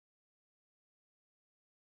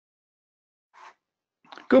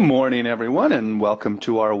Good morning, everyone, and welcome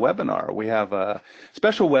to our webinar. We have a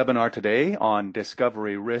special webinar today on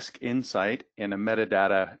discovery risk insight in a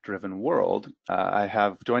metadata-driven world. I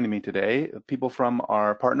have joining me today people from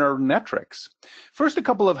our partner Netwrix. First, a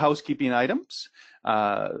couple of housekeeping items.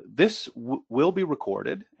 This will be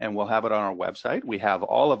recorded and we'll have it on our website. We have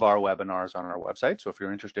all of our webinars on our website, so if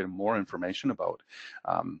you're interested in more information about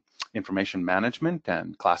information management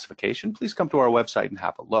and classification, please come to our website and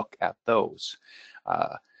have a look at those.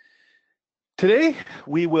 Today,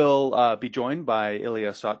 we will be joined by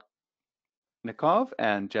Ilya Sotnikov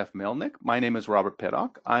and Jeff Milnick. My name is Robert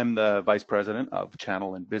Piddocke. I'm the Vice President of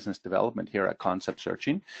Channel and Business Development here at Concept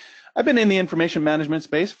Searching. I've been in the information management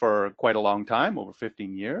space for quite a long time, over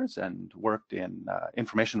 15 years, and worked in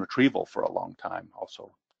information retrieval for a long time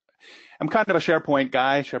also. I'm kind of a SharePoint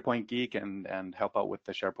guy, SharePoint geek, and help out with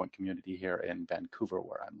the SharePoint community here in Vancouver,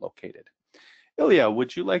 where I'm located. Ilya,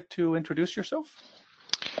 would you like to introduce yourself?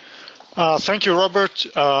 Thank you, Robert.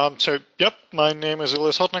 My name is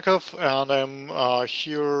Ilya Sotnikov, and I'm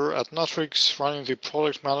here at Netwrix running the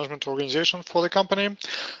product management organization for the company,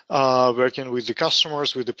 working with the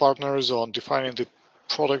customers, with the partners on defining the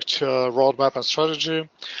product roadmap and strategy.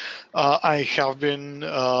 I have been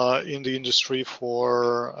in the industry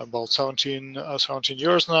for about 17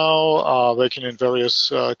 years now, working in various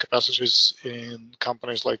capacities in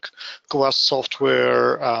companies like Quest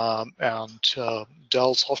Software and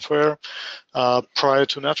Dell Software prior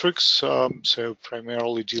to Netwrix, so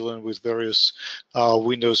primarily dealing with various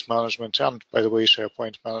Windows management and, by the way,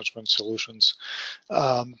 SharePoint management solutions.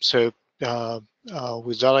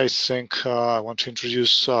 With that, I think I want to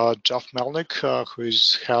introduce Jeff Melnick, who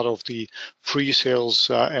is head of the pre-sales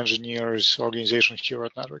engineers organization here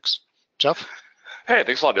at Netwrix. Jeff? Hey,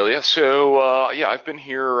 thanks a lot, Ilya. So, I've been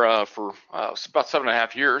here for about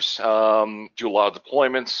 7.5 years. Do a lot of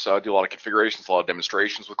deployments, do a lot of configurations, a lot of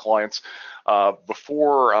demonstrations with clients.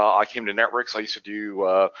 Before I came to Netwrix, I used to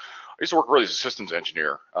work really as a systems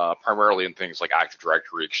engineer, primarily in things like Active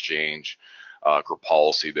Directory, Exchange, group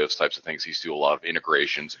policy, those types of things. He used to do a lot of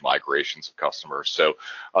integrations and migrations of customers. So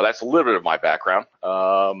that's a little bit of my background.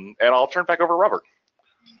 And I'll turn it back over to Robert.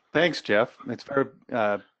 Thanks, Jeff. It's a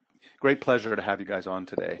very great pleasure to have you guys on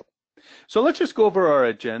today. So let's just go over our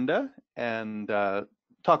agenda and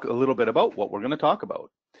talk a little bit about what we're going to talk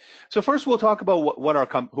about. So first, we'll talk about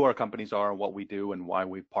who our companies are and what we do and why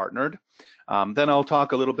we've partnered. Then I'll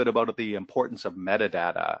talk a little bit about the importance of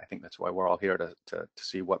metadata. I think that's why we're all here to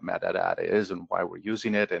see what metadata is and why we're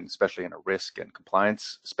using it, and especially in a risk and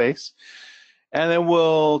compliance space. And then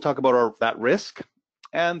we'll talk about that risk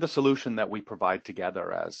and the solution that we provide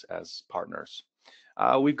together as partners.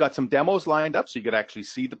 We've got some demos lined up so you could actually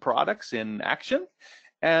see the products in action,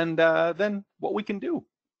 and then what we can do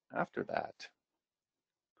after that.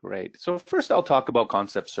 Great. So first I'll talk about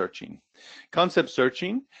Concept Searching. Concept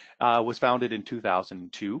Searching was founded in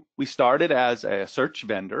 2002. We started as a search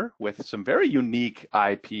vendor with some very unique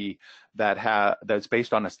IP that's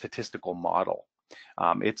based on a statistical model.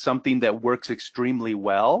 It's something that works extremely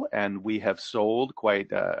well, and we have sold quite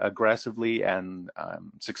aggressively and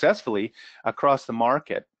successfully across the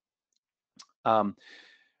market.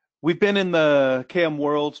 We've been in the KM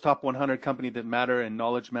World's Top 100 Company That Matter in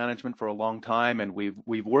knowledge management for a long time, and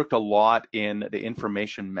we've worked a lot in the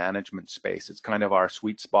information management space. It's kind of our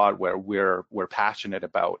sweet spot where we're passionate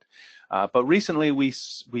about. But recently we've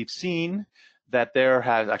seen that there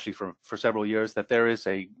has actually for several years that there is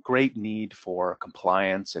a great need for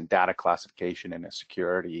compliance and data classification in a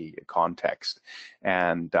security context.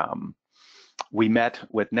 And we met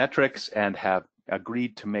with Netwrix and have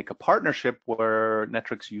agreed to make a partnership where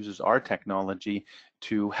Netwrix uses our technology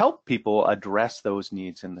to help people address those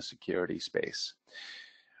needs in the security space.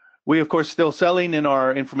 We, of course, still selling in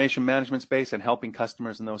our information management space and helping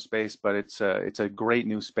customers in those space, but it's a great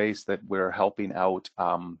new space that we're helping out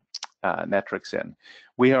Netwrix in.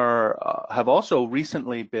 We have also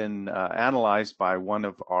recently been analyzed by one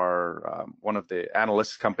of the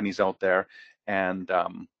analyst companies out there, and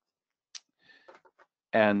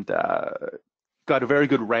got a very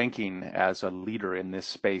good ranking as a leader in this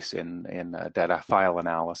space in data file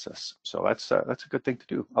analysis. So that's a good thing to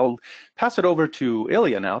do. I'll pass it over to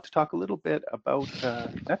Ilya now to talk a little bit about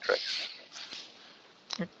Netwrix.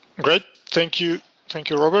 Great, thank you,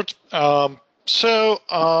 Robert.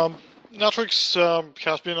 Netwrix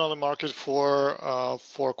has been on the market for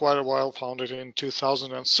quite a while, founded in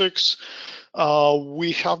 2006.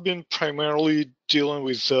 We have been primarily dealing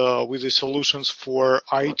with the solutions for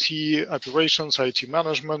IT operations, IT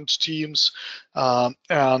management teams,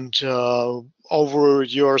 and over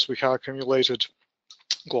years we have accumulated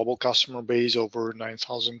global customer base, over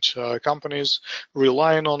 9,000 companies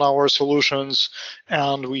relying on our solutions,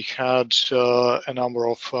 and we had a number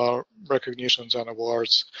of recognitions and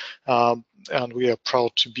awards, and we are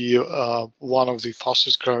proud to be one of the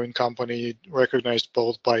fastest growing company recognized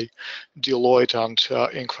both by Deloitte and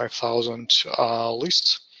Inc. 5000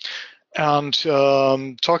 lists. And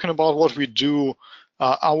talking about what we do,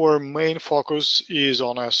 our main focus is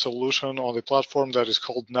on a solution on the platform that is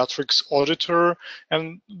called Netwrix Auditor.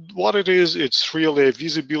 And what it is, it's really a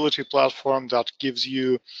visibility platform that gives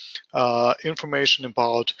you information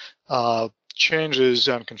about changes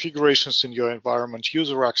and configurations in your environment,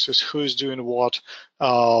 user access, who is doing what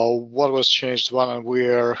was changed when and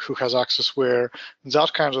where, who has access where,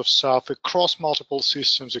 that kind of stuff across multiple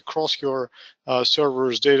systems, across your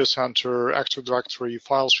servers, data center, Active Directory,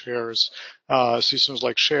 file shares, systems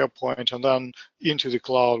like SharePoint, and then into the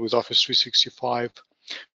cloud with Office 365.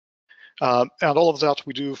 And all of that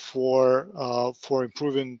we do for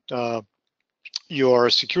improving your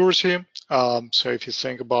security. So if you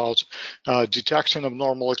think about detecting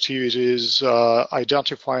abnormal activities,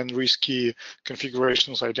 identifying risky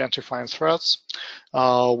configurations, identifying threats,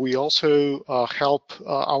 we also help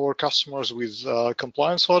our customers with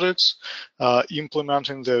compliance audits,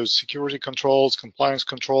 implementing those security controls, compliance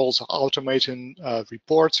controls, automating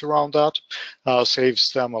reports around that,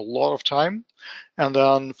 saves them a lot of time. And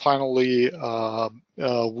then finally,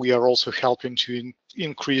 we are also helping to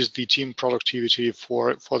increase the team productivity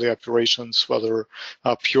for the operations, whether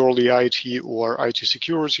purely IT or IT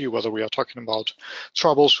security, whether we are talking about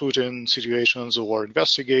troubleshooting situations or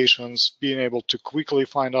investigations, being able to quickly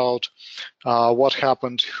find out what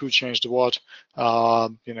happened, who changed what,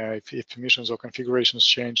 if permissions or configurations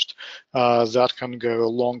changed, that can go a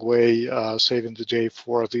long way saving the day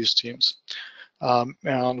for these teams.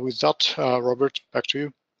 And with that, Robert, back to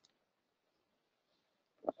you.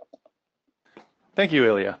 Thank you,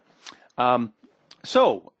 Ilya.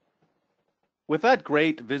 So with that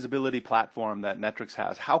great visibility platform that Netwrix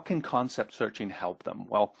has, how can concept searching help them?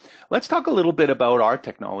 Well, let's talk a little bit about our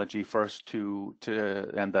technology first and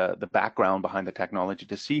the background behind the technology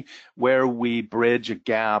to see where we bridge a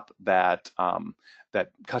gap that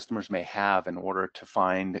customers may have in order to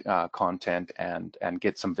find content and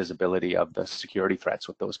get some visibility of the security threats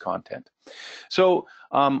with those content. So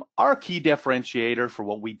our key differentiator for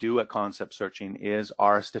what we do at concept searching is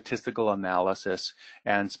our statistical analysis,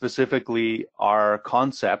 and specifically our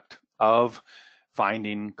concept of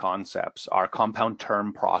finding concepts, our compound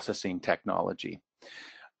term processing technology.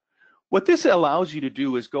 What this allows you to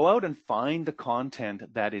do is go out and find the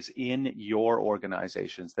content that is in your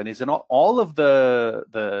organizations, that is in all of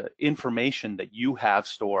the information that you have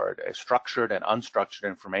stored, structured and unstructured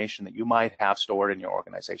information that you might have stored in your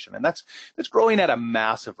organization. And that's growing at a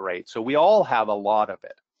massive rate. So we all have a lot of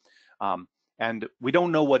it. And we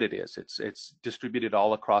don't know what it is. It's distributed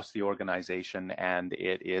all across the organization, and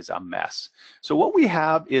it is a mess. So what we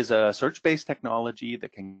have is a search-based technology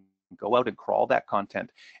that can go out and crawl that content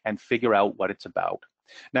and figure out what it's about.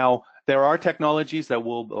 Now, there are technologies that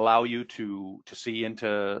will allow you to see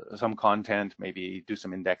into some content, maybe do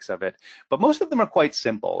some index of it, but most of them are quite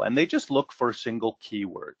simple, and they just look for single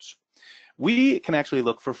keywords. We can actually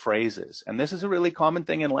look for phrases, and this is a really common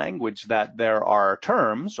thing in language, that there are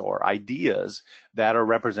terms or ideas that are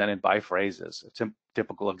represented by phrases. A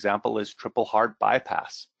typical example is triple heart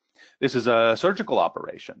bypass. This is a surgical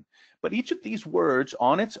operation, but each of these words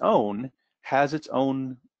on its own has its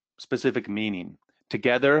own specific meaning.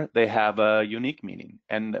 Together, they have a unique meaning,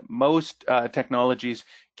 and most technologies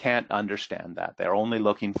can't understand that. They're only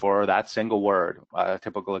looking for that single word. A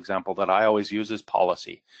typical example that I always use is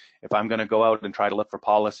policy. If I'm going to go out and try to look for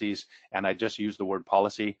policies and I just use the word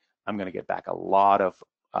policy, I'm going to get back a lot of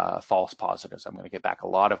false positives. I'm going to get back a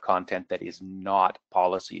lot of content that is not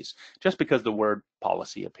policies, just because the word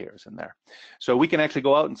policy appears in there. So we can actually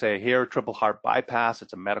go out and say, here, triple heart bypass,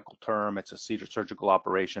 it's a medical term, it's a surgical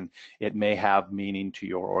operation. It may have meaning to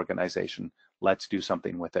your organization. Let's do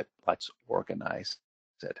something with it. Let's organize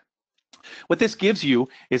it. What this gives you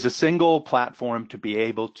is a single platform to be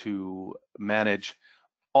able to manage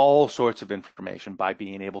all sorts of information by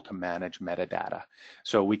being able to manage metadata.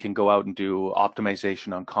 So we can go out and do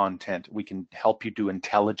optimization on content. We can help you do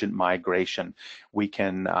intelligent migration. We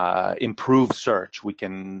can improve search. We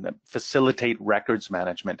can facilitate records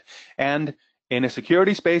management. And in a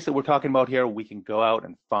security space that we're talking about here, we can go out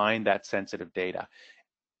and find that sensitive data.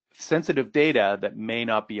 Sensitive data that may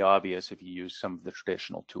not be obvious if you use some of the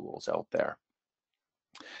traditional tools out there.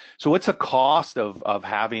 So what's the cost of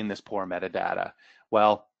having this poor metadata?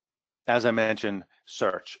 Well, as I mentioned,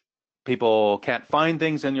 search. people can't find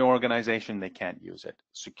things in your organization, they can't use it.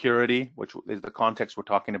 Security, which is the context we're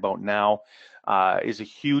talking about now, is a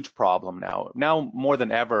huge problem now. Now more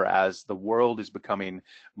than ever, as the world is becoming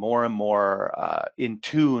more and more in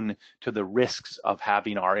tune to the risks of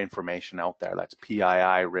having our information out there. That's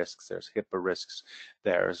PII risks, there's HIPAA risks,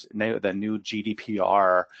 there's the new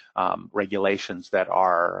GDPR regulations that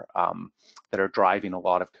are driving a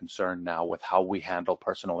lot of concern now with how we handle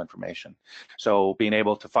personal information. So being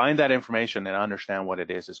able to find that information and understand what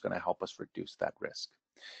it is going to help us reduce that risk.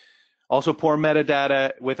 Also, poor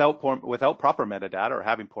metadata, without proper metadata or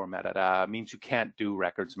having poor metadata means you can't do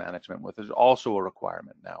records management, which is also a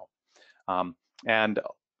requirement now. And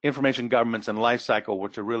information governance and lifecycle,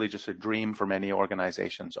 which are really just a dream for many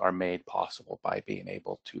organizations, are made possible by being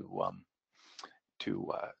able to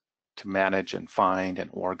manage and find and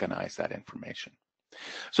organize that information.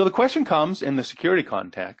 So the question comes in the security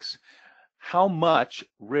context, how much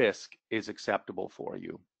risk is acceptable for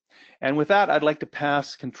you? And with that, I'd like to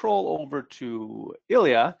pass control over to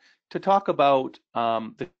Ilya to talk about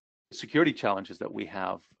the security challenges that we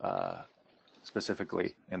have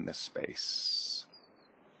specifically in this space.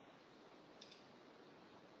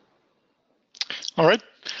 All right.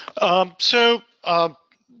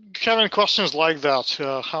 Having questions like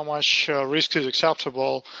that, how much risk is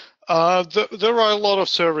acceptable? There are a lot of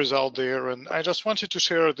surveys out there, and I just wanted to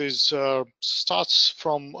share these stats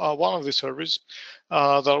from one of the surveys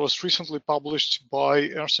that was recently published by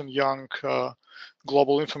Ernst & Young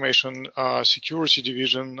Global Information Security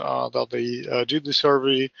Division, that they did the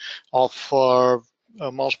survey of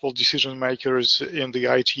multiple decision makers in the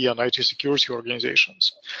IT and IT security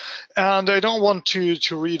organizations. And I don't want to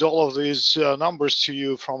read all of these numbers to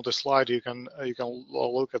you from the slide. You can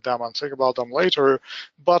look at them and think about them later.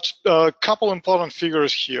 But a couple important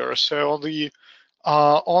figures here. So on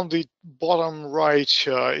the bottom right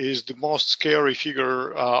is the most scary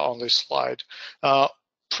figure on this slide.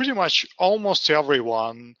 Pretty much almost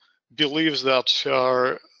everyone believes that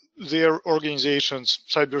their organization's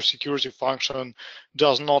cybersecurity function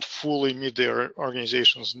does not fully meet their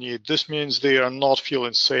organization's need. This means they are not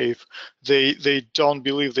feeling safe. They don't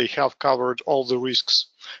believe they have covered all the risks.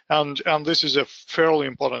 And this is a fairly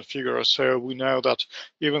important figure. So we know that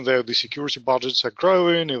even though the security budgets are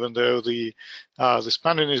growing, even though the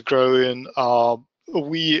spending is growing,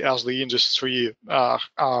 we as the industry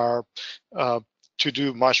are to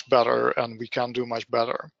do much better, and we can do much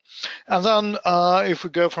better. And then if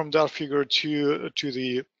we go from that figure to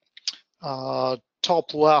the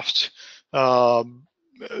top left, with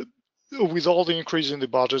all the increase in the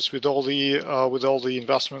budgets, with all the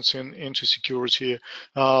investments into security,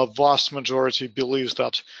 vast majority believes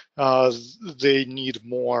that they need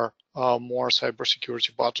more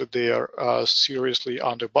cybersecurity budget. They are seriously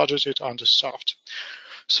under budgeted, understaffed.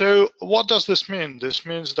 So what does this mean? This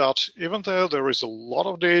means that even though there is a lot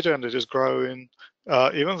of data and it is growing,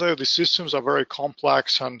 even though the systems are very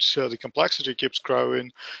complex and the complexity keeps growing,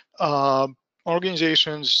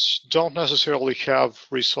 organizations don't necessarily have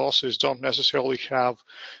resources, don't necessarily have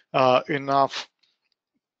enough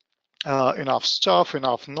stuff,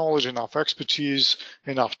 enough knowledge, enough expertise,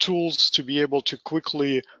 enough tools to be able to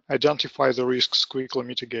quickly identify the risks, quickly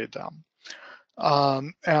mitigate them.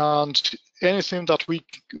 And anything that we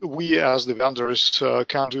as the vendors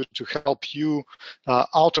can do to help you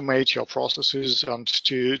automate your processes and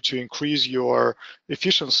to increase your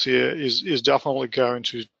efficiency is definitely going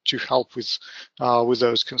to help with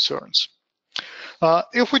those concerns.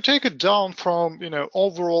 If we take it down from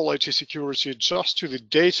overall IT security just to the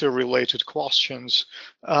data-related questions,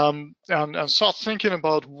 and start thinking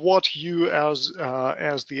about what you as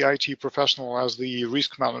the IT professional, as the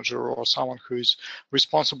risk manager, or someone who is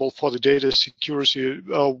responsible for the data security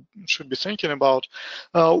should be thinking about,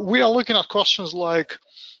 we are looking at questions like,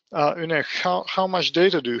 how much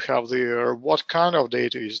data do you have there? What kind of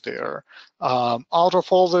data is there? Out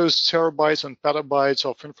of all those terabytes and petabytes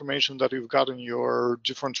of information that you've got in your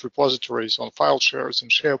different repositories on file shares in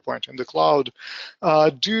SharePoint in the cloud,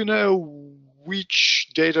 do you know which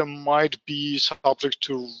data might be subject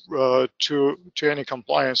to any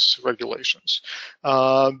compliance regulations?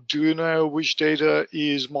 Do you know which data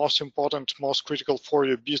is most important, most critical for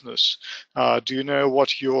your business? Do you know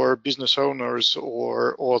what your business owners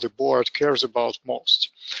or the board cares about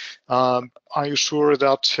most? Are you sure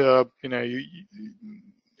that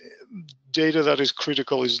data that is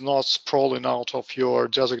critical is not sprawling out of your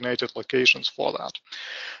designated locations for that.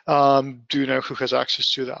 Do you know who has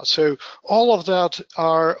access to that? So all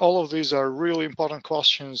of these are really important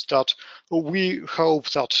questions that we hope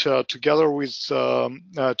that together with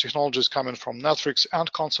technologies coming from Netwrix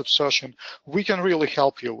and concept searching, we can really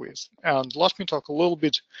help you with. And let me talk a little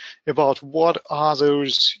bit about what are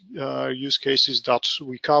those use cases that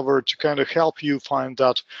we cover to kind of help you find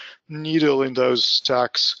that needle in those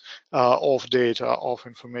stacks of data, of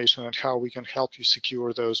information, and how we can help you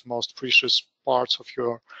secure those most precious parts of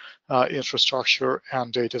your infrastructure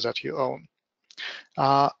and data that you own.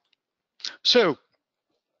 So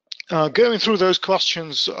going through those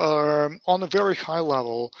questions on a very high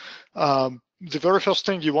level, the very first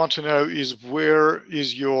thing you want to know is where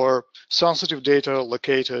is your sensitive data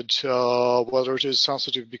located, whether it is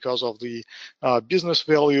sensitive because of the business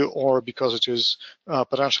value or because it is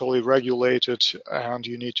potentially regulated and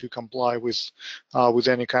you need to comply with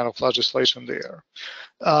any kind of legislation there.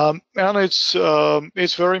 And it's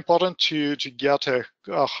very important to get a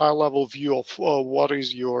high-level view of what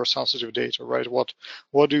is your sensitive data, right? What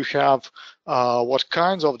do you have? What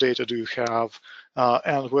kinds of data do you have?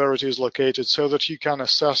 And where it is located, so that you can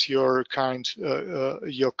assess your current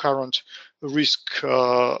risks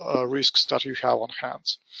that you have on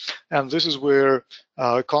hand. And this is where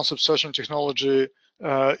concept searching technology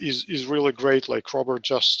is really great, like Robert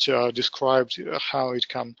just described, how it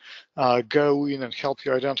can go in and help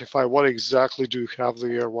you identify what exactly do you have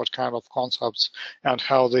there, what kind of concepts, and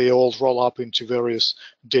how they all roll up into various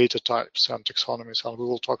data types and taxonomies, and we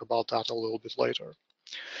will talk about that a little bit later.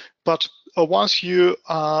 But once you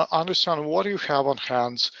understand what you have on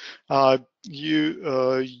hand, you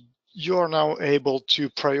are now able to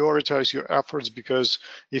prioritize your efforts, because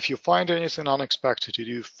if you find anything unexpected, if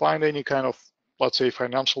you find any kind of, let's say,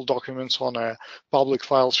 financial documents on a public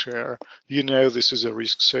file share, you know this is a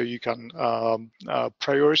risk, so you can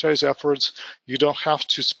prioritize efforts. You don't have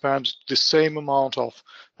to spend the same amount of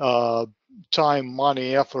time,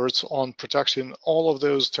 money, efforts on protecting all of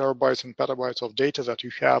those terabytes and petabytes of data that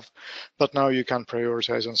you have, but now you can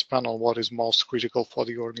prioritize and spend on what is most critical for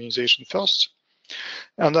the organization first.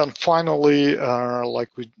 And then finally, like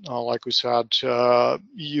we said,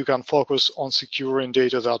 you can focus on securing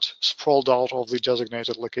data that sprawled out of the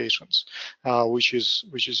designated locations, which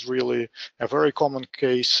is really a very common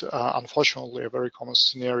case. Unfortunately, a very common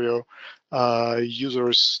scenario.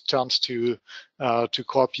 Users tend to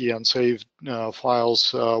copy and save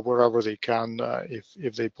files wherever they can,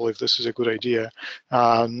 if they believe this is a good idea.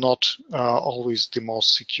 Not always the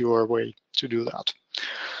most secure way to do that.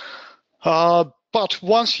 But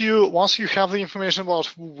once you have the information about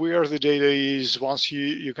where the data is, once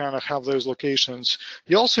you kind of have those locations,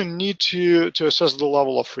 you also need to assess the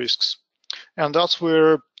level of risks. And that's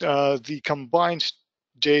where the combined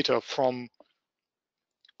data from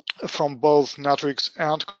both Netwrix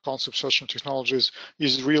and concept searching technologies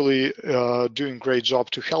is really doing a great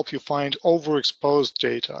job to help you find overexposed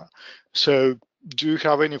data. So do you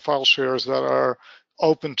have any file shares that are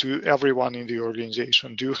open to everyone in the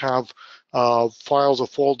organization? Do you have files or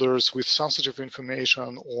folders with sensitive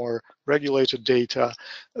information or regulated data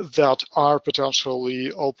that are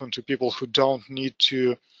potentially open to people who don't need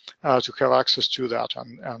to have access to that,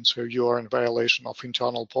 and so you are in violation of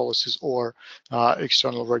internal policies or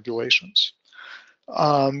external regulations?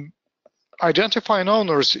 Identifying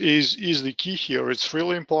owners is the key here. It's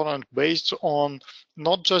really important, based on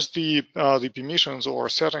not just the permissions or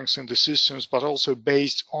settings in the systems, but also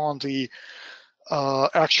based on the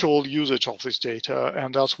actual usage of this data,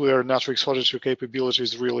 and that's where Netwrix Auditor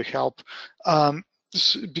capabilities really help.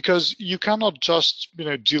 Because you cannot just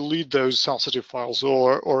delete those sensitive files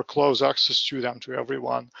or close access to them to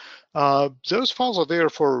everyone. Those files are there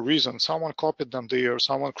for a reason. Someone copied them there,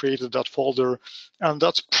 someone created that folder, and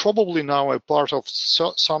that's probably now a part of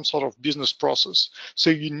some sort of business process. So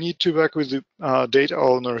you need to work with the data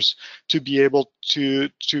owners to be able to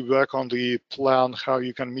work on the plan how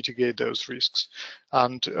you can mitigate those risks.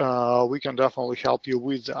 And we can definitely help you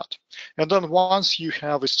with that. And then once you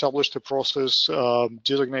have established a process,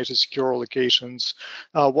 designated secure locations,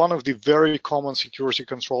 one of the very common security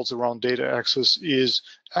controls around data access is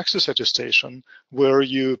access attestation, where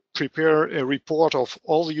you prepare a report of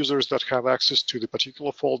all the users that have access to the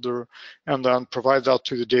particular folder, and then provide that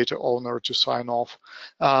to the data owner to sign off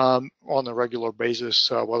on a regular basis,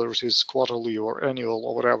 whether it is quarterly or annual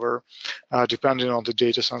or whatever, depending on the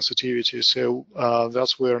data sensitivity. So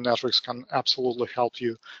that's where Netwrix can absolutely help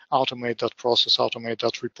you automate that process, automate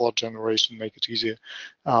that report generation, make it easy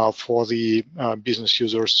for the business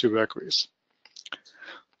users to work with.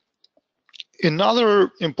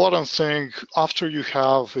 Another important thing, after you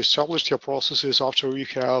have established your processes, after you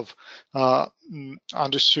have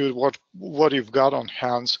understood what you've got on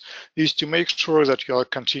hands, is to make sure that you are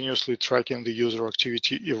continuously tracking the user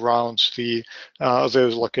activity around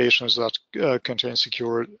those locations that contain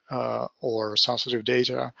secure or sensitive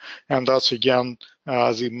data. And that's again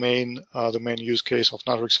the main use case of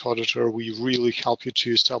Netwrix Auditor. We really help you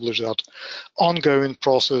to establish that ongoing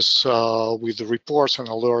process with the reports and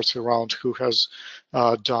alerts around who has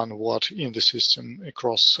done what in the system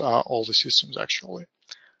across all the systems actually.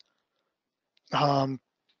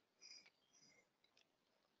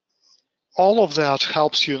 All of that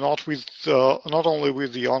helps you not only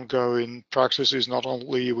with the ongoing practices, not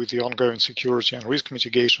only with the ongoing security and risk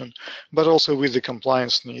mitigation, but also with the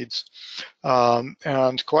compliance needs.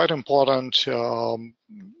 And quite important,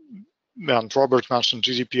 and Robert mentioned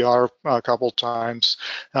GDPR a couple times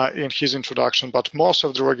in his introduction, but most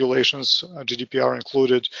of the regulations, GDPR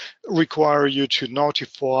included, require you to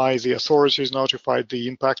notify the authorities, notify the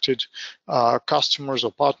impacted customers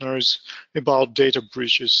or partners about data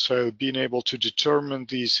breaches. So being able to determine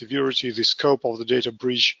the severity, the scope of the data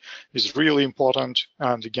breach is really important.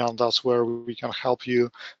 And again, that's where we can help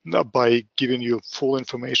you by giving you full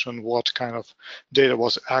information what kind of data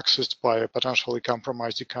was accessed by a potentially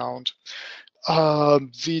compromised account.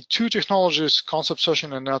 The two technologies,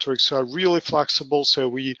 conceptClassifier and Netwrix, are really flexible, so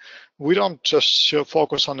we don't just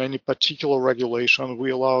focus on any particular regulation.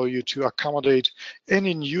 We allow you to accommodate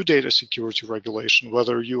any new data security regulation,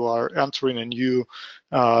 whether you are entering a new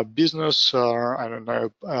business, I don't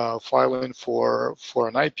know, filing for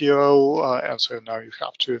an IPO, and so now you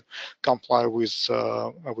have to comply with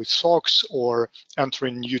SOX, or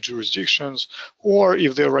entering new jurisdictions, or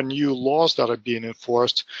if there are new laws that are being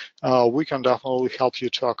enforced, we can definitely help you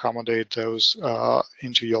to accommodate those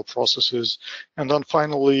into your processes. And then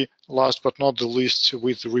finally, last but not the least,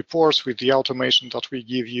 with the reports, with the automation that we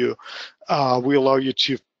give you, we allow you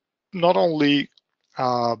to not only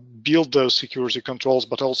build those security controls,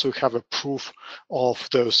 but also have a proof of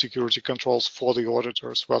those security controls for the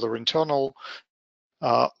auditors, whether internal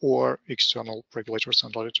or external regulators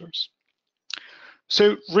and auditors.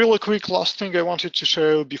 So really quick, last thing I wanted to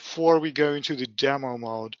show before we go into the demo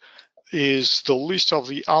mode is the list of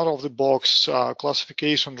the out-of-the-box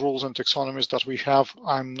classification rules and taxonomies that we have.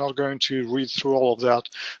 I'm not going to read through all of that,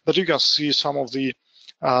 but you can see some of the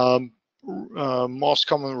most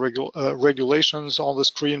common regulations on the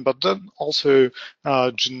screen, but then also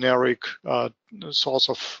generic sorts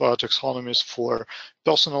of taxonomies for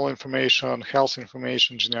personal information, health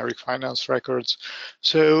information, generic finance records.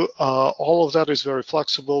 So all of that is very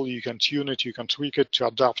flexible. You can tune it, you can tweak it to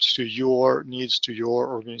adapt to your needs, to your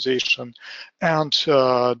organization. And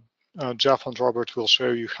Jeff and Robert will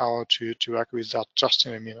show you how to act with that just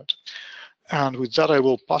in a minute. And with that, I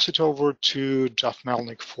will pass it over to Jeff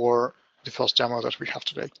Melnick for the first demo that we have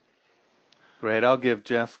today. Great, I'll give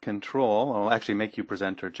Jeff control. I'll actually make you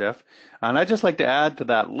presenter, Jeff. And I'd just like to add to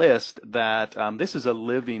that list that this is a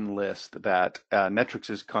living list that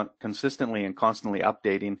Netwrix is consistently and constantly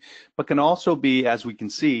updating, but can also be, as we can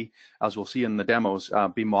see, as we'll see in the demos,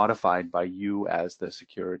 be modified by you as the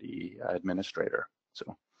security administrator.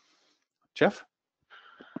 So, Jeff?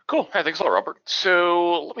 Cool. Hey, thanks a lot, Robert.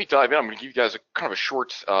 So let me dive in. I'm going to give you guys a kind of a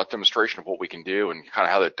short demonstration of what we can do and kind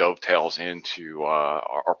of how that dovetails into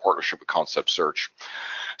our partnership with conceptClassifier.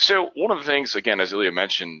 So one of the things, again, as Ilya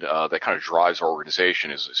mentioned, that kind of drives our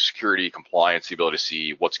organization is security, compliance, the ability to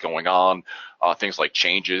see what's going on, things like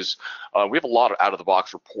changes. We have a lot of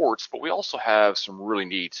out-of-the-box reports, but we also have some really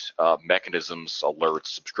neat mechanisms, alerts,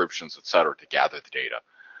 subscriptions, et cetera, to gather the data.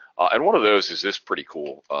 And one of those is this pretty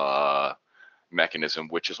cool mechanism,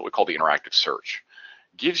 which is what we call the interactive search.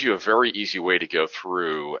 Gives you a very easy way to go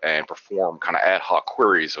through and perform kind of ad hoc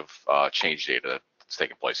queries of change data that's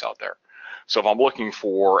taking place out there. So if I'm looking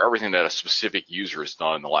for everything that a specific user has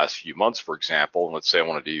done in the last few months, for example, and let's say I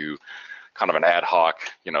want to do kind of an ad hoc,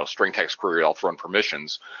 string text query, I'll throw in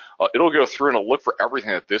permissions, it'll go through and it'll look for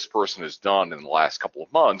everything that this person has done in the last couple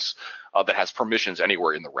of months that has permissions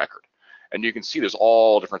anywhere in the record. And you can see there's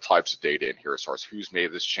all different types of data in here as far as who's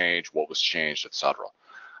made this change, what was changed, et cetera.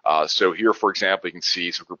 So here, for example, you can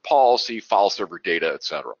see some group policy, file server data, et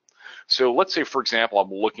cetera. So let's say, for example,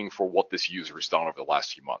 I'm looking for what this user has done over the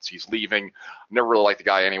last few months. He's leaving, never really liked the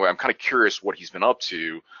guy anyway. I'm kind of curious what he's been up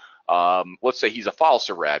to. Let's say he's a file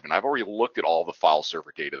server admin. I've already looked at all the file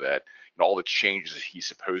server data that, all the changes that he's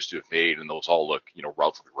supposed to have made, and those all look,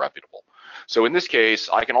 relatively reputable. So in this case,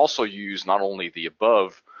 I can also use not only the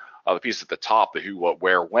above, the piece at the top, the who, what,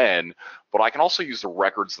 where, when, but I can also use the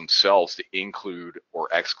records themselves to include or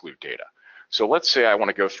exclude data. So let's say I want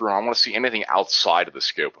to go through and I want to see anything outside of the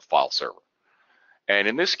scope of file server. And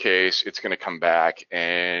in this case, it's going to come back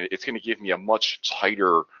and it's going to give me a much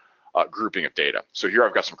tighter grouping of data. So here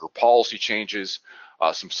I've got some group policy changes,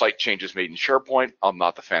 some site changes made in SharePoint. I'm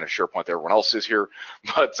not the fan of SharePoint that everyone else is here,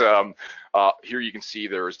 but here you can see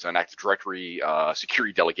there's an Active Directory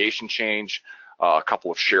security delegation change, a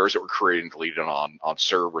couple of shares that were created and deleted on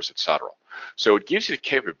servers, etc. So it gives you the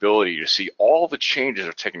capability to see all the changes that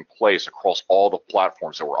are taking place across all the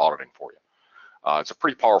platforms that we're auditing for you. It's a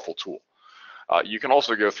pretty powerful tool. You can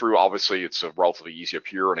also go through, obviously it's relatively easy up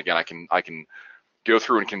here, and again, I can go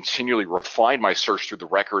through and continually refine my search through the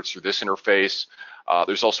records through this interface.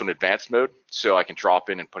 There's also an advanced mode, so I can drop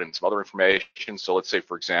in and put in some other information. So let's say,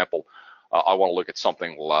 for example, I want to look at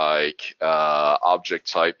something like object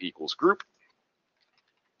type equals group.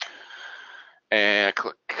 And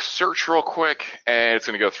click search real quick, and it's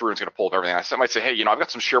going to go through and it's going to pull up everything. I might say, hey, you know, I've got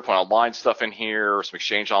some SharePoint Online stuff in here, some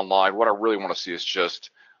Exchange Online. What I really want to see is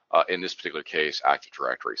just, in this particular case, Active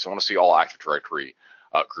Directory. So I want to see all Active Directory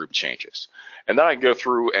group changes. And then I can go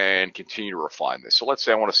through and continue to refine this. So let's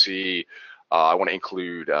say I want to see, I want to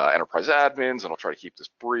include enterprise admins, and I'll try to keep this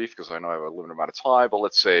brief because I know I have a limited amount of time, but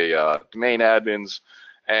let's say domain admins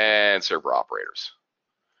and server operators.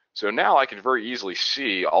 So now I can very easily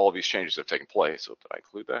see all of these changes that have taken place. So did I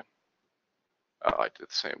include that? I did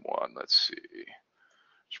the same one. Let's see.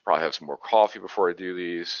 Should probably have some more coffee before I do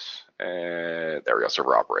these. And there we go,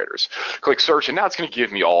 server operators. Click search, and now it's going to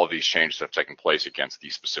give me all of these changes that have taken place against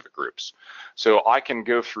these specific groups. So I can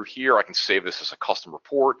go through here. I can save this as a custom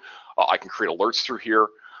report. I can create alerts through here.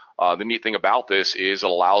 The neat thing about this is it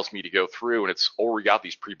allows me to go through, and it's already got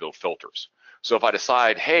these pre-built filters. So if I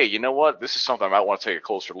decide, hey, you know what, this is something I might want to take a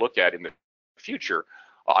closer look at in the future,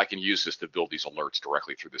 I can use this to build these alerts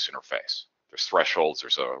directly through this interface. There's thresholds,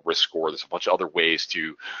 there's a risk score, there's a bunch of other ways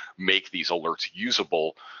to make these alerts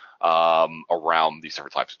usable around these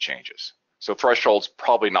different types of changes. So thresholds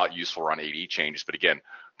probably not useful around AD changes, but again,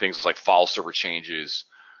 things like file server changes,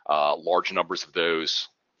 large numbers of those,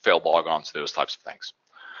 failed logons, those types of things.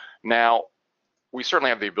 Now, we certainly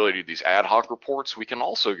have the ability to do these ad hoc reports. We can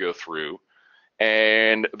also go through,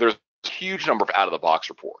 and there's a huge number of out-of-the-box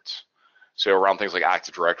reports. So around things like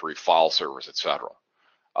Active Directory, file servers, etc.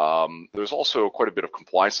 There's also quite a bit of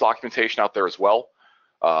compliance documentation out there as well.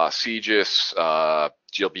 CGIS,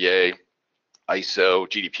 GLBA, ISO,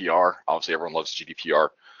 GDPR. Obviously, everyone loves GDPR.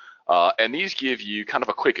 And these give you kind of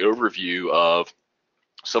a quick overview of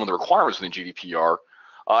some of the requirements within GDPR.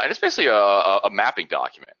 And it's basically a mapping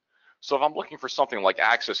document. So if I'm looking for something like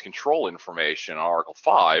access control information on Article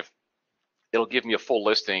 5, it'll give me a full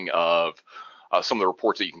listing of some of the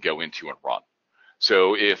reports that you can go into and run.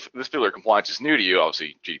 So if this particular compliance is new to you,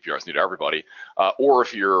 obviously GDPR is new to everybody, or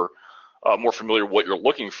if you're more familiar with what you're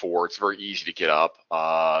looking for, it's very easy to get up,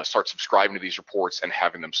 start subscribing to these reports and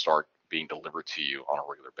having them start being delivered to you on a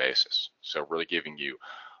regular basis. So really giving you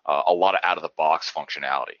a lot of out-of-the-box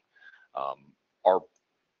functionality.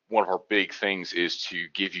 One of our big things is to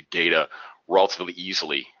give you data relatively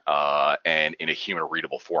easily and in a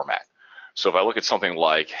human-readable format. So if I look at something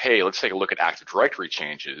like, hey, let's take a look at Active Directory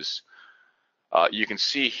changes, you can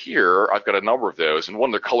see here, I've got a number of those, and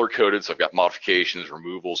one, they're color-coded, so I've got modifications,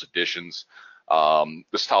 removals, additions.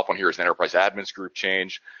 This top one here is an enterprise admins group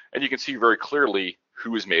change, and you can see very clearly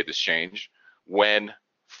who has made this change, when,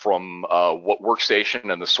 from what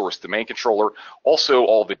workstation and the source domain controller, also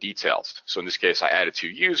all the details. So in this case, I added 2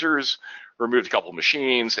 users, removed a couple of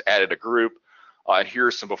machines, added a group, and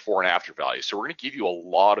here's some before and after values. So we're going to give you a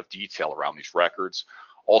lot of detail around these records,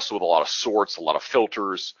 also with a lot of sorts, a lot of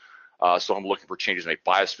filters. So I'm looking for changes made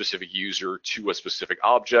by a specific user to a specific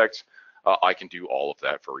object. I can do all of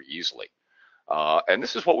that very easily. And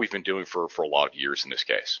this is what we've been doing for a lot of years in this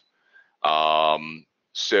case.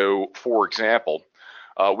 So for example,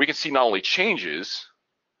 we can see not only changes,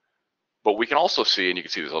 but we can also see, and you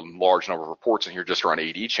can see there's a large number of reports in here just around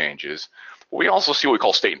AD changes, but we also see what we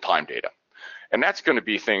call state and time data. And that's going to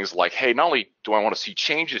be things like, hey, not only do I want to see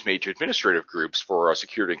changes made to administrative groups for a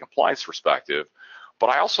security and compliance perspective, but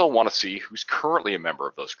I also want to see who's currently a member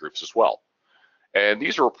of those groups as well. And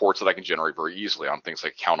these are reports that I can generate very easily on things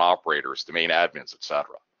like account operators, domain admins, etc.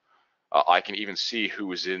 I can even see who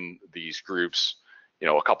was in these groups, you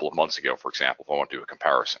know, a couple of months ago, for example, if I want to do a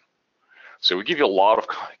comparison. So we give you a lot of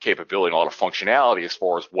capability, a lot of functionality as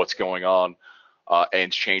far as what's going on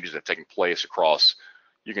and changes that have taken place across.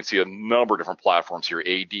 You can see a number of different platforms here: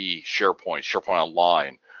 AD, SharePoint, SharePoint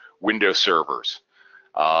Online, Windows servers.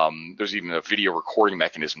 There's even a video recording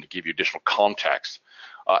mechanism to give you additional context.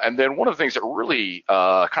 And then one of the things that really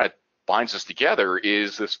kind of binds us together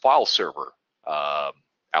is this file server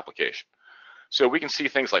application. So we can see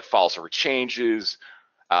things like file server changes,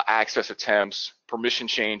 access attempts, permission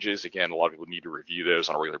changes. Again, a lot of people need to review those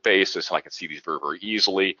on a regular basis, and I can see these very, very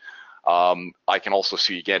easily. I can also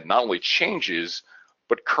see, again, not only changes,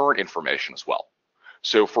 but current information as well.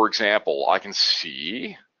 So for example, I can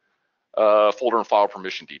see folder and file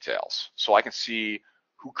permission details. So I can see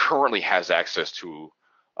who currently has access to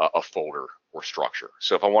a folder or structure.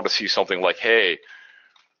 So if I want to see something like, hey,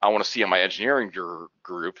 I want to see in my engineering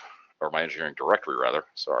group, or my engineering directory rather,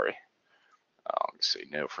 sorry. Let me say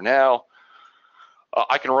no for now.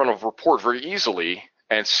 I can run a report very easily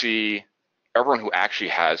and see everyone who actually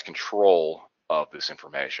has control of this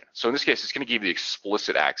information. So in this case, it's going to give you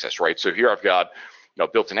explicit access, right? So here I've got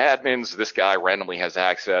built-in admins. This guy randomly has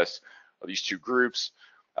access of these two groups.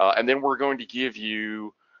 And then we're going to give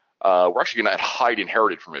you, we're actually going to hide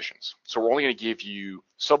inherited permissions. So we're only going to give you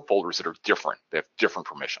subfolders that are different. They have different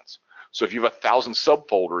permissions. So if you have 1,000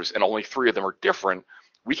 subfolders and only 3 of them are different,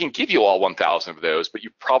 we can give you all 1,000 of those, but you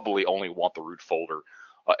probably only want the root folder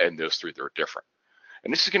and those 3 that are different.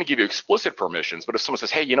 And this is going to give you explicit permissions, but if someone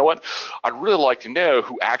says, hey, you know what, I'd really like to know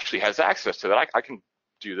who actually has access to that, I can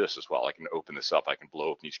do this as well. I can open this up, I can blow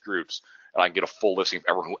open these groups, and I can get a full listing of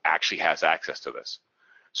everyone who actually has access to this.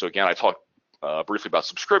 So again, I talked briefly about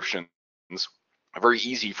subscriptions. Very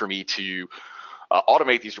easy for me to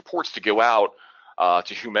automate these reports to go out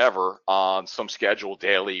to whomever on some schedule,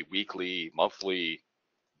 daily, weekly, monthly,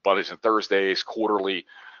 Mondays and Thursdays, quarterly.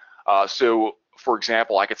 So for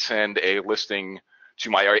example, I could send a listing to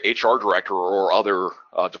my HR director or other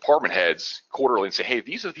department heads quarterly and say, hey,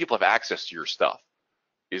 these are the people who have access to your stuff.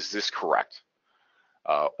 Is this correct?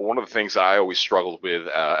 One of the things I always struggled with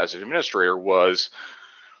as an administrator was,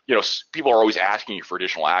 people are always asking you for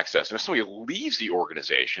additional access. And if somebody leaves the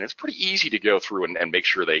organization, it's pretty easy to go through and make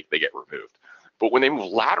sure they get removed. But when they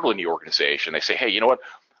move laterally in the organization, they say, hey, you know what?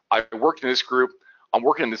 I worked in this group. I'm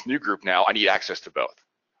working in this new group now. I need access to both.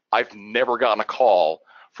 I've never gotten a call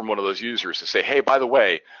from one of those users to say, hey, by the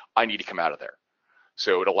way, I need to come out of there.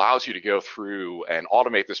 So it allows you to go through and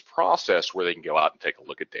automate this process where they can go out and take a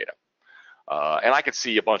look at data. And I can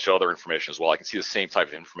see a bunch of other information as well. I can see the same type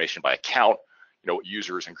of information by account, what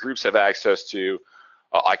users and groups have access to.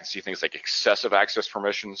 I can see things like excessive access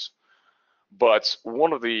permissions. But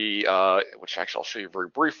one of the, which actually I'll show you very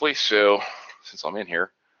briefly, so since I'm in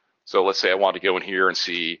here, so let's say I want to go in here and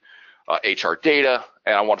see HR data,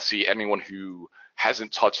 and I want to see anyone who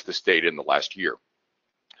hasn't touched this data in the last year.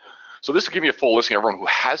 So this will give me a full listing of everyone who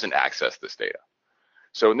hasn't accessed this data.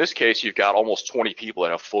 So in this case, you've got almost 20 people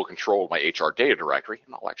that have full control of my HR data directory,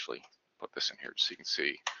 and I'll actually put this in here so you can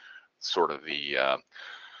see sort of the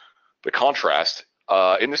contrast.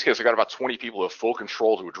 In this case, I got about 20 people who have full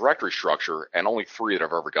control to a directory structure, and only 3 that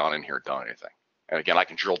have ever gone in here and done anything. And again, I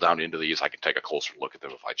can drill down into these. I can take a closer look at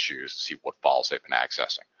them if I choose to see what files they've been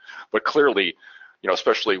accessing. But clearly,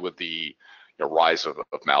 especially with the rise of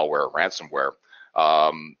malware, ransomware,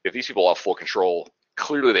 if these people have full control,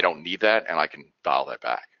 clearly they don't need that, and I can dial that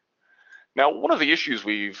back. Now, one of the issues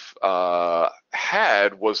we've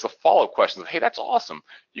had was the follow-up questions of, hey, that's awesome.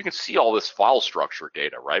 You can see all this file structure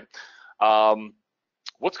data, right?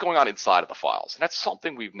 What's going on inside of the files? And that's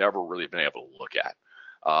something we've never really been able to look at.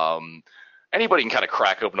 Anybody can kind of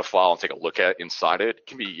crack open a file and take a look at inside it. It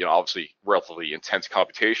can be, obviously relatively intense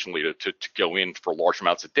computationally to go in for large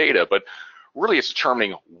amounts of data, but really it's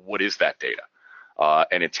determining what is that data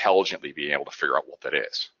and intelligently being able to figure out what that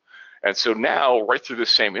is. And so now, right through this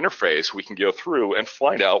same interface, we can go through and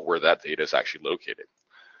find out where that data is actually located.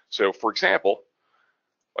 So for example,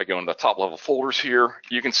 I go into the top level folders here,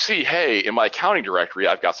 you can see, hey, in my accounting directory,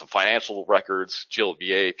 I've got some financial records,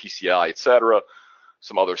 GLBA, PCI, etc.,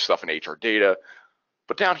 some other stuff in HR data.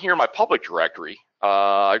 But down here in my public directory,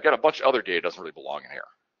 I've got a bunch of other data that doesn't really belong in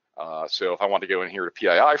here. So if I want to go in here to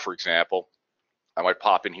PII, for example, I might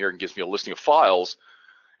pop in here and gives me a listing of files.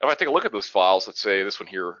 If I take a look at those files, let's say this one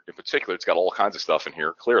here in particular, it's got all kinds of stuff in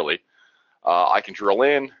here, clearly. I can drill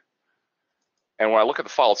in, and when I look at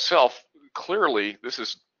the file itself, clearly this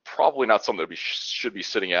is probably not something that should be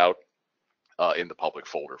sitting out in the public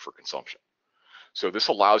folder for consumption. So this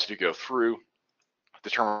allows you to go through,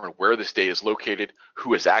 determine where this data is located,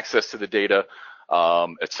 who has access to the data,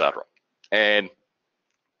 etc. And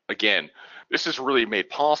again, this is really made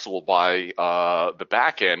possible by the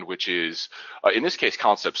back end, which is, in this case,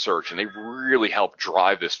 Concept Search, and they really help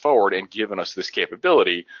drive this forward and given us this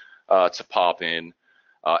capability to pop in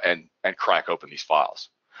and crack open these files.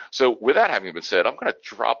 So with that having been said, I'm going to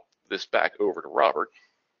drop this back over to Robert,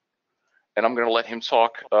 and I'm going to let him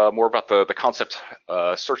talk more about the Concept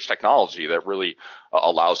Search technology that really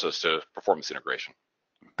allows us to perform this integration.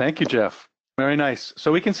 Thank you, Jeff. Very nice.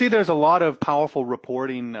 So we can see there's a lot of powerful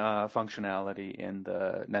reporting functionality in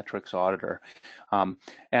the Netwrix Auditor.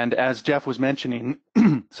 And as Jeff was mentioning,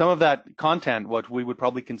 some of that content, what we would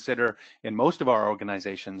probably consider in most of our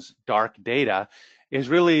organizations dark data, is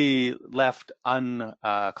really left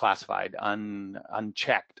unclassified,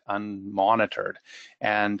 unchecked, unmonitored.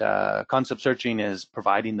 And concept searching is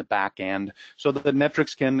providing the back end so that the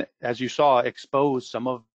Netwrix can, as you saw, expose some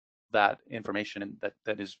of that information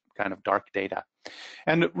that is kind of dark data.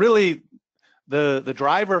 And really, the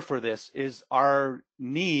driver for this is our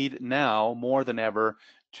need now more than ever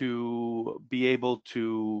to be able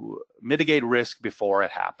to mitigate risk before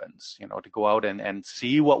it happens, to go out and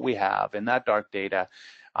see what we have in that dark data,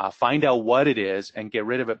 find out what it is, and get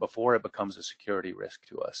rid of it before it becomes a security risk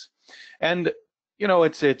to us. And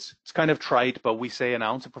it's kind of trite, but we say an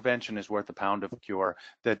ounce of prevention is worth a pound of cure.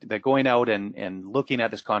 That going out and looking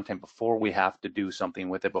at this content before we have to do something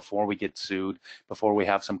with it, before we get sued, before we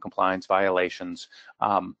have some compliance violations,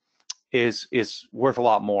 is worth a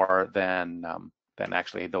lot more than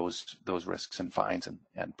actually those risks and fines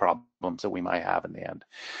and problems that we might have in the end.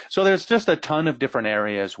 So there's just a ton of different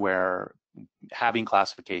areas where having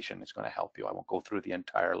classification is going to help you. I won't go through the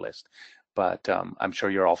entire list, but I'm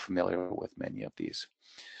sure you're all familiar with many of these.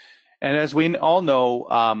 And as we all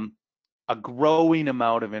know, a growing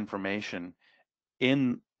amount of information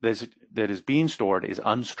in this that is being stored is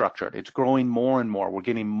unstructured. It's growing more and more. We're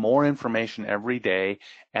getting more information every day,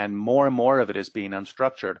 and more of it is being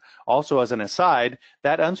unstructured. Also, as an aside,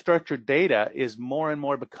 that unstructured data is more and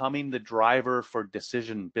more becoming the driver for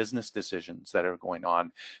business decisions that are going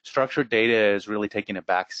on. Structured data is really taking a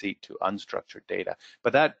backseat to unstructured data,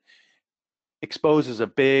 but that exposes a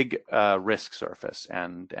big risk surface,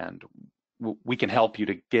 and we can help you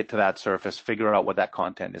to get to that surface, figure out what that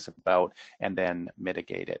content is about, and then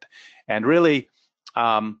mitigate it. And really,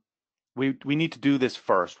 we need to do this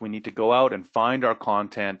first. We need to go out and find our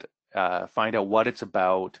content, find out what it's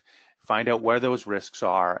about, find out where those risks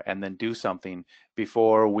are, and then do something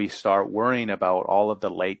before we start worrying about all of the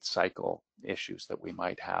late cycle issues that we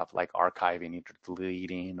might have, like archiving, either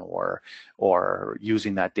deleting or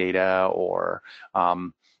using that data, or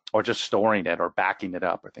just storing it or backing it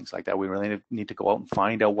up or things like that. We really need to go out and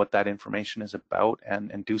find out what that information is about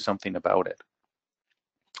and do something about it.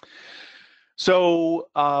 So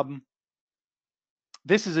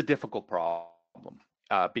this is a difficult problem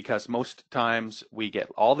because most times we get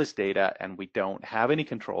all this data and we don't have any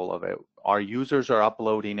control of it. Our users are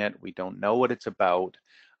uploading it. We don't know what it's about.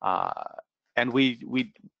 And we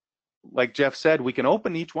like Jeff said, we can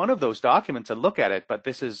open each one of those documents and look at it, but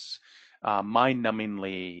this is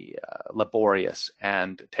mind-numbingly laborious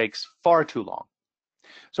and takes far too long.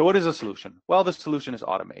 So what is the solution? Well, the solution is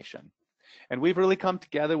automation. And we've really come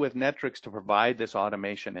together with Netwrix to provide this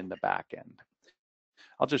automation in the back end.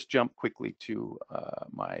 I'll just jump quickly to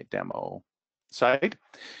my demo site.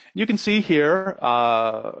 You can see here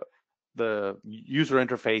the user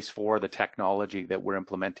interface for the technology that we're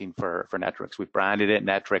implementing for Netwrix. We've branded it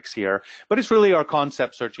Netwrix here, but it's really our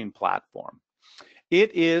concept searching platform.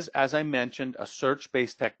 It is, as I mentioned, a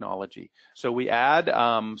search-based technology. So we add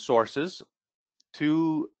sources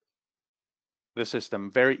to the system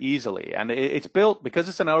very easily, and it's built because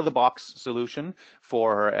it's an out-of-the-box solution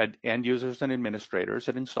for end users and administrators.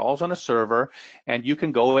 It installs on a server, and you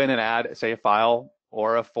can go in and add, say, a file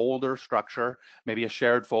or a folder structure, maybe a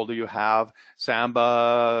shared folder you have.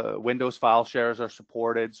 Samba Windows file shares are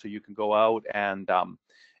supported, so you can go out and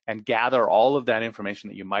gather all of that information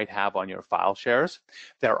that you might have on your file shares.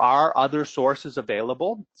 There are other sources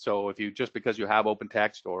available, so if you just because you have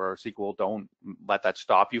OpenText or SQL, don't let that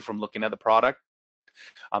stop you from looking at the product.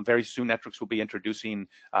 Very soon, Netwrix will be introducing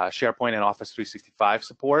SharePoint and Office 365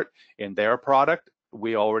 support in their product.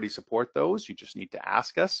 We already support those. You just need to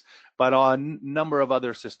ask us. But a number of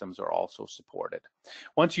other systems are also supported.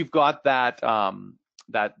 Once you've got that,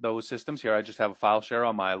 those systems here, I just have a file share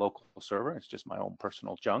on my local server. It's just my own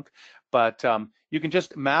personal junk. But you can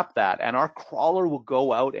just map that, and our crawler will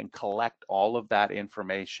go out and collect all of that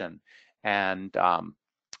information and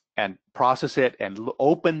process it and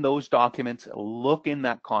open those documents, look in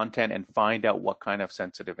that content, and find out what kind of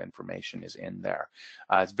sensitive information is in there.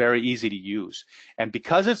 It's very easy to use. And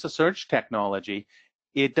because it's a search technology,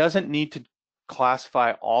 it doesn't need to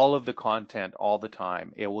classify all of the content all the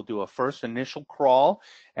time. It will do a first initial crawl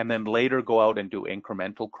and then later go out and do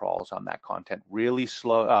incremental crawls on that content, really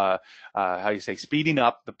slow, speeding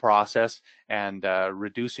up the process and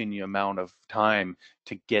reducing the amount of time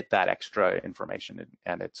to get that extra information.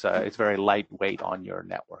 And it's very lightweight on your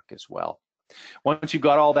network as well. Once you've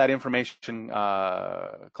got all that information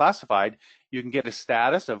classified, you can get a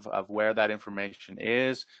status of where that information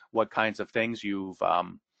is, what kinds of things you've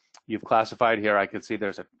classified here. I could see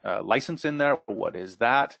there's a license in there. What is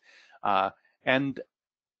that? And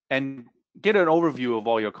get an overview of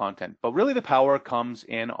all your content. But really the power comes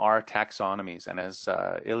in our taxonomies. And as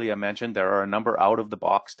Ilya mentioned, there are a number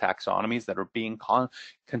out-of-the-box taxonomies that are being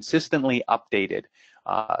consistently updated.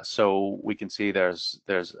 So we can see there's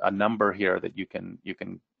a number here that you can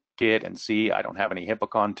get and see. I don't have any HIPAA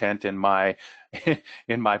content in my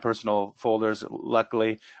in my personal folders,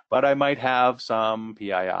 luckily, but I might have some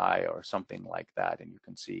PII or something like that, and you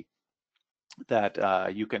can see that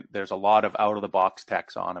there's a lot of out-of-the-box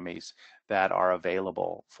taxonomies that are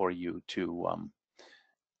available for you to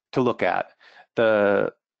look at.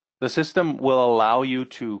 The system will allow you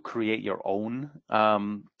to create your own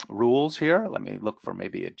rules here. Let me look for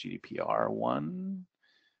maybe a GDPR one.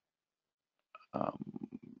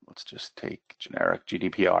 Let's just take generic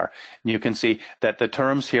GDPR. And you can see that the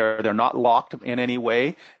terms here, they're not locked in any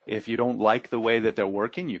way. If you don't like the way that they're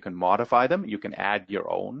working, you can modify them. You can add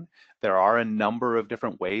your own. There are a number of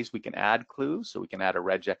different ways we can add clues. So we can add a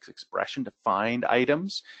regex expression to find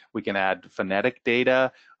items. We can add phonetic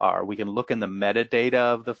data, or we can look in the metadata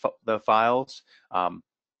of the files.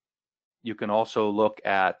 You can also look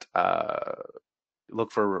at look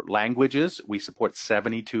for languages. We support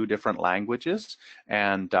 72 different languages,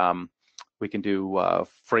 and we can do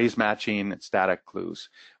phrase matching and static clues.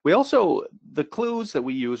 We also, the clues that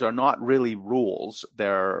we use are not really rules.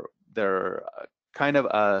 They're kind of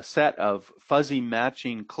a set of fuzzy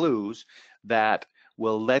matching clues that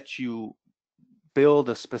will let you build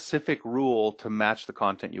a specific rule to match the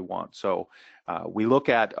content you want. So we look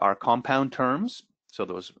at our compound terms. So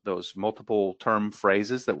those multiple term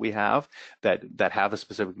phrases that we have that have a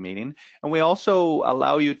specific meaning, and we also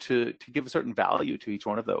allow you to give a certain value to each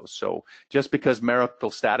one of those. So just because marital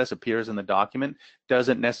status appears in the document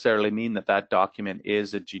doesn't necessarily mean that that document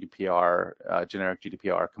is a GDPR generic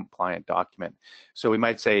GDPR compliant document. So we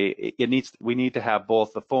might say we need to have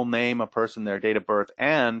both the full name, a person, their date of birth,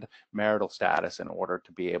 and marital status in order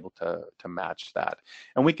to be able to match that.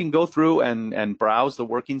 And we can go through and browse the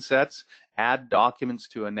working sets, add documents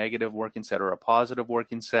to a negative working set or a positive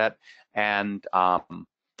working set, and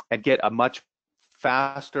get a much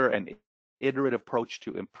faster and iterative approach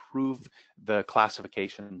to improve the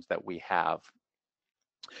classifications that we have.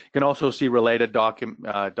 You can also see related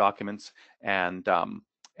documents and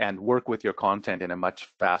work with your content in a much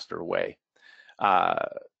faster way. I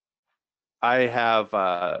have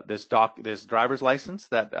this driver's license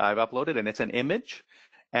that I've uploaded, and it's an image.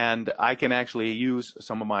 And I can actually use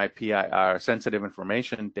some of my PIR sensitive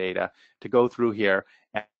information data to go through here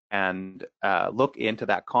and look into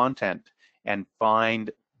that content and find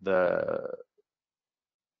the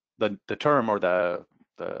term or the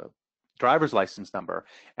driver's license number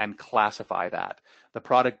and classify that. The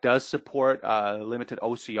product does support limited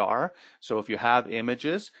OCR. So if you have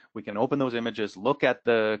images, we can open those images, look at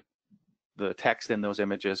the text in those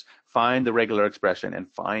images, find the regular expression, and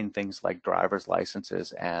find things like driver's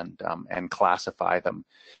licenses and classify them.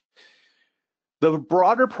 The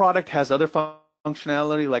broader product has other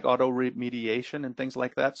functionality like auto remediation and things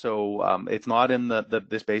like that. So it's not in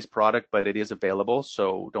this base product, but it is available.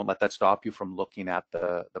 So don't let that stop you from looking at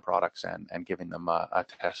the products and giving them a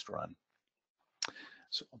test run.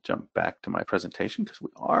 So I'll jump back to my presentation because we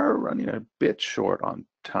are running a bit short on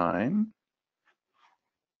time.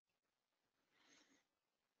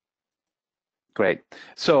 Great.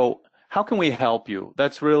 So how can we help you?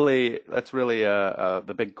 That's really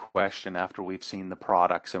the big question after we've seen the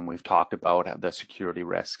products and we've talked about the security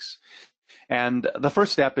risks. And the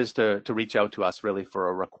first step is to reach out to us really for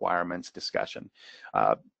a requirements discussion.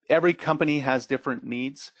 Every company has different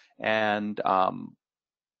needs, and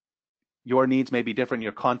your needs may be different,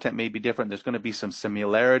 your content may be different. There's going to be some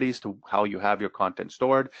similarities to how you have your content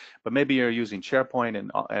stored, but maybe you're using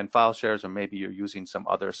SharePoint and file shares, or maybe you're using some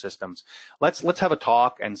other systems. Let's have a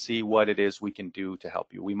talk and see what it is we can do to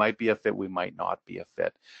help you. We might be a fit, we might not be a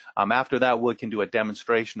fit. After that, we can do a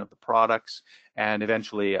demonstration of the products and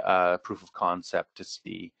eventually a proof of concept to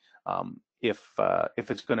see if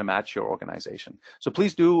it's going to match your organization. So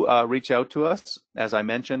please do reach out to us. As I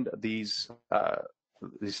mentioned, these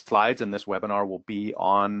slides and this webinar will be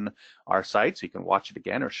on our site, so you can watch it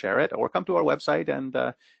again or share it, or come to our website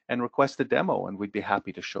and request a demo, and we'd be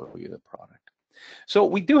happy to show you the product. So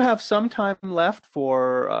we do have some time left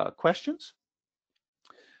for questions.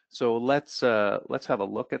 So let's have a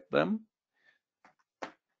look at them.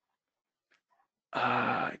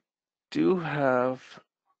 I do have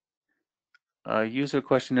User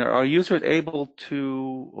question here. Are users able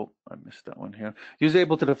to, oh, I missed that one here. Users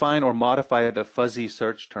able to define or modify the fuzzy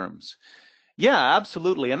search terms? Yeah,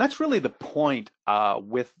 absolutely. And that's really the point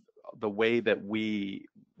with the way that we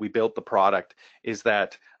built the product, is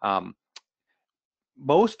that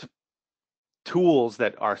most tools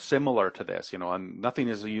that are similar to this, and nothing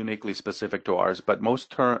is uniquely specific to ours, but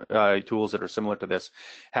most tools that are similar to this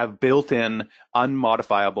have built-in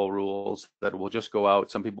unmodifiable rules that will just go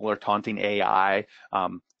out. Some people are taunting AI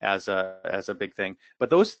as a big thing,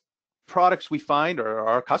 but those products we find, or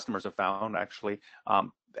our customers have found actually,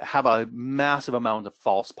 have a massive amount of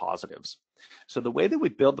false positives. So the way that we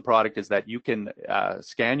build the product is that you can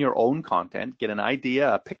scan your own content, get an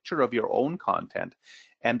idea, a picture of your own content,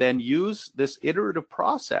 and then use this iterative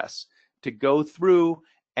process to go through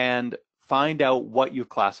and find out what you've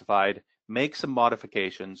classified, make some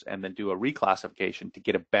modifications, and then do a reclassification to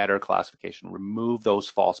get a better classification, remove those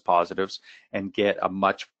false positives, and get a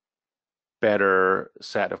much better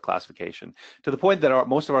set of classification, to the point that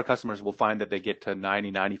most of our customers will find that they get to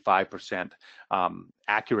 90–95%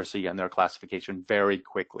 accuracy in their classification very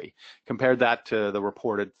quickly. Compare that to the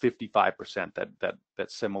reported 55%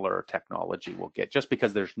 that similar technology will get, just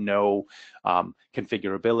because there's no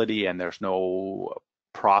configurability and there's no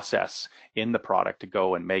process in the product to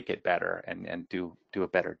go and make it better and do a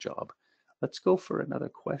better job. Let's go for another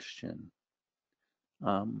question.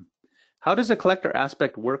 How does a collector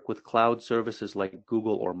aspect work with cloud services like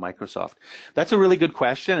Google or Microsoft? That's a really good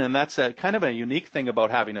question, and that's a kind of a unique thing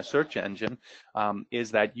about having a search engine,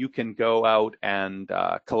 is that you can go out and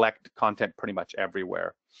collect content pretty much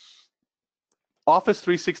everywhere. Office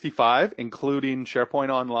 365, including SharePoint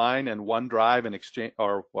Online and OneDrive and Exchange,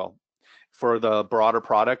 or well, for the broader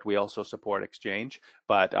product, we also support Exchange,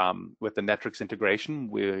 but with the Netwrix integration,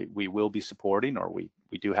 we will be supporting, or we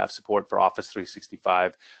do have support for Office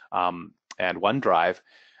 365 and OneDrive.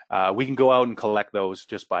 We can go out and collect those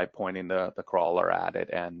just by pointing the crawler at it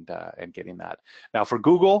and getting that. Now for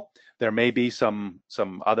Google, there may be some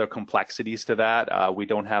other complexities to that. We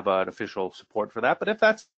don't have an official support for that, but if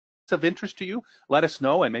that's of interest to you, let us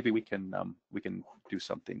know, and maybe we can do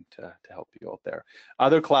something to help you out there.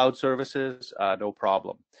 Other cloud services, no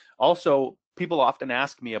problem. Also, people often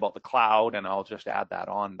ask me about the cloud, and I'll just add that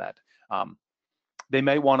on, that they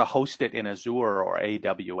may want to host it in Azure or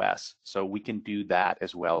AWS, so we can do that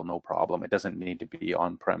as well, no problem. It doesn't need to be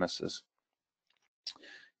on premises.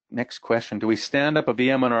 Next question, do we stand up a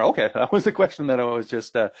VM on our, okay, that was the question that I was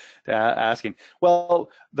just asking. Well,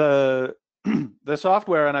 the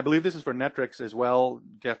software, and I believe this is for Netwrix as well,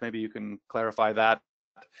 Jeff, maybe you can clarify that,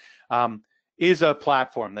 is a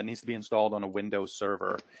platform that needs to be installed on a Windows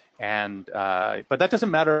server. And but that doesn't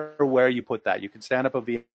matter where you put that. You can stand up a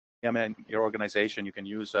VM in your organization. You can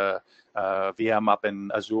use a VM up in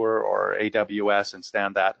Azure or AWS and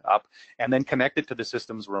stand that up, and then connect it to the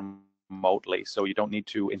systems remotely. So you don't need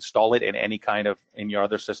to install it in any kind of, in your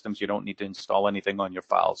other systems, you don't need to install anything on your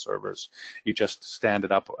file servers. You just stand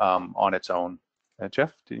it up on its own.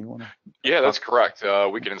 Jeff, do you want to? Yeah, that's correct.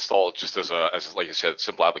 We can install it just as like you said,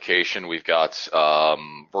 simple application. We've got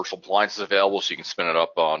virtual appliances available, so you can spin it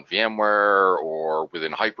up on VMware or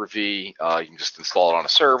within Hyper-V. You can just install it on a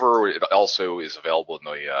server. It also is available in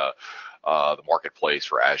the marketplace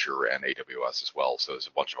for Azure and AWS as well. So there's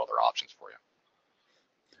a bunch of other options for you.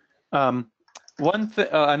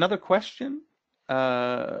 Another question.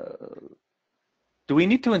 Do we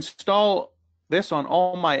need to install this on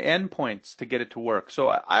all my endpoints to get it to work? So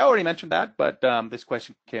I already mentioned that, but this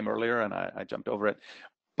question came earlier and I jumped over it.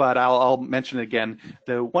 But I'll mention it again.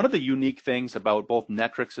 One of the unique things about both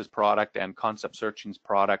Netwrix's product and Concept Searching's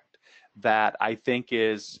product that I think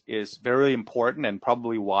is very important, and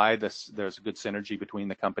probably why there's a good synergy between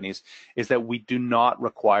the companies, is that we do not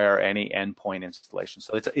require any endpoint installation.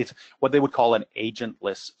 So it's what they would call an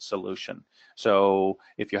agentless solution. So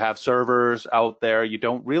if you have servers out there, you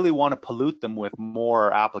don't really want to pollute them with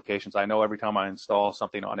more applications. I know every time I install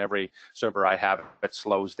something on every server I have, it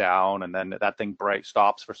slows down, and then that thing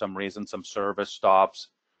stops for some reason, some service stops.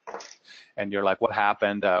 And you're like, what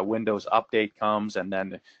happened? Windows update comes, and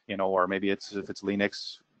then, or maybe if it's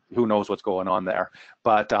Linux, who knows what's going on there.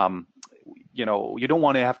 But, you don't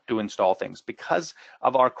want to have to install things. Because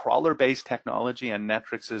of our crawler-based technology and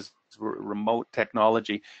Netwrix's remote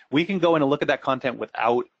technology, we can go in and look at that content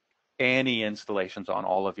without any installations on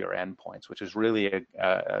all of your endpoints, which is really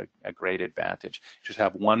a great advantage. Just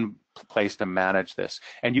have one place to manage this,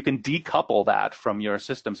 and you can decouple that from your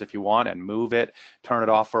systems if you want, and move it, turn it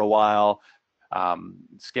off for a while,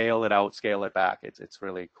 scale it out, scale it back. It's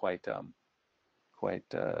really quite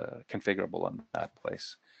configurable in that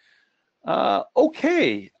place.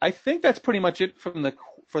 Okay, I think that's pretty much it for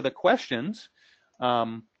the questions.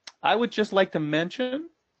 I would just like to mention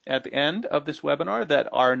at the end of this webinar that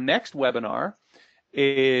our next webinar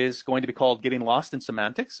is going to be called Getting Lost in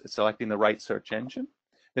Semantics, Selecting the Right Search Engine.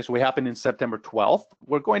 This will happen in September 12th.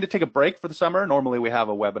 We're going to take a break for the summer. Normally we have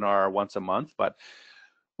a webinar once a month, but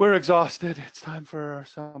we're exhausted. It's time for our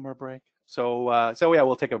summer break. So yeah,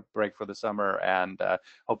 we'll take a break for the summer and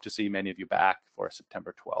hope to see many of you back for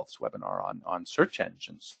September 12th's webinar on search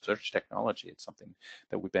engines, search technology. It's something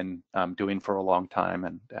that we've been doing for a long time,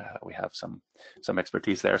 and we have some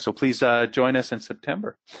expertise there. So please join us in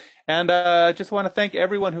September. And just want to thank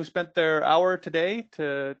everyone who spent their hour today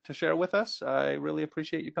to share with us. I really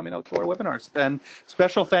appreciate you coming out to our webinars. And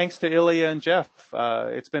special thanks to Ilya and Jeff.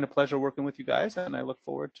 It's been a pleasure working with you guys, and I look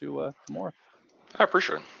forward to more. I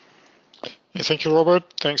appreciate it. Thank you, Robert.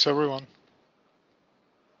 Thanks, everyone.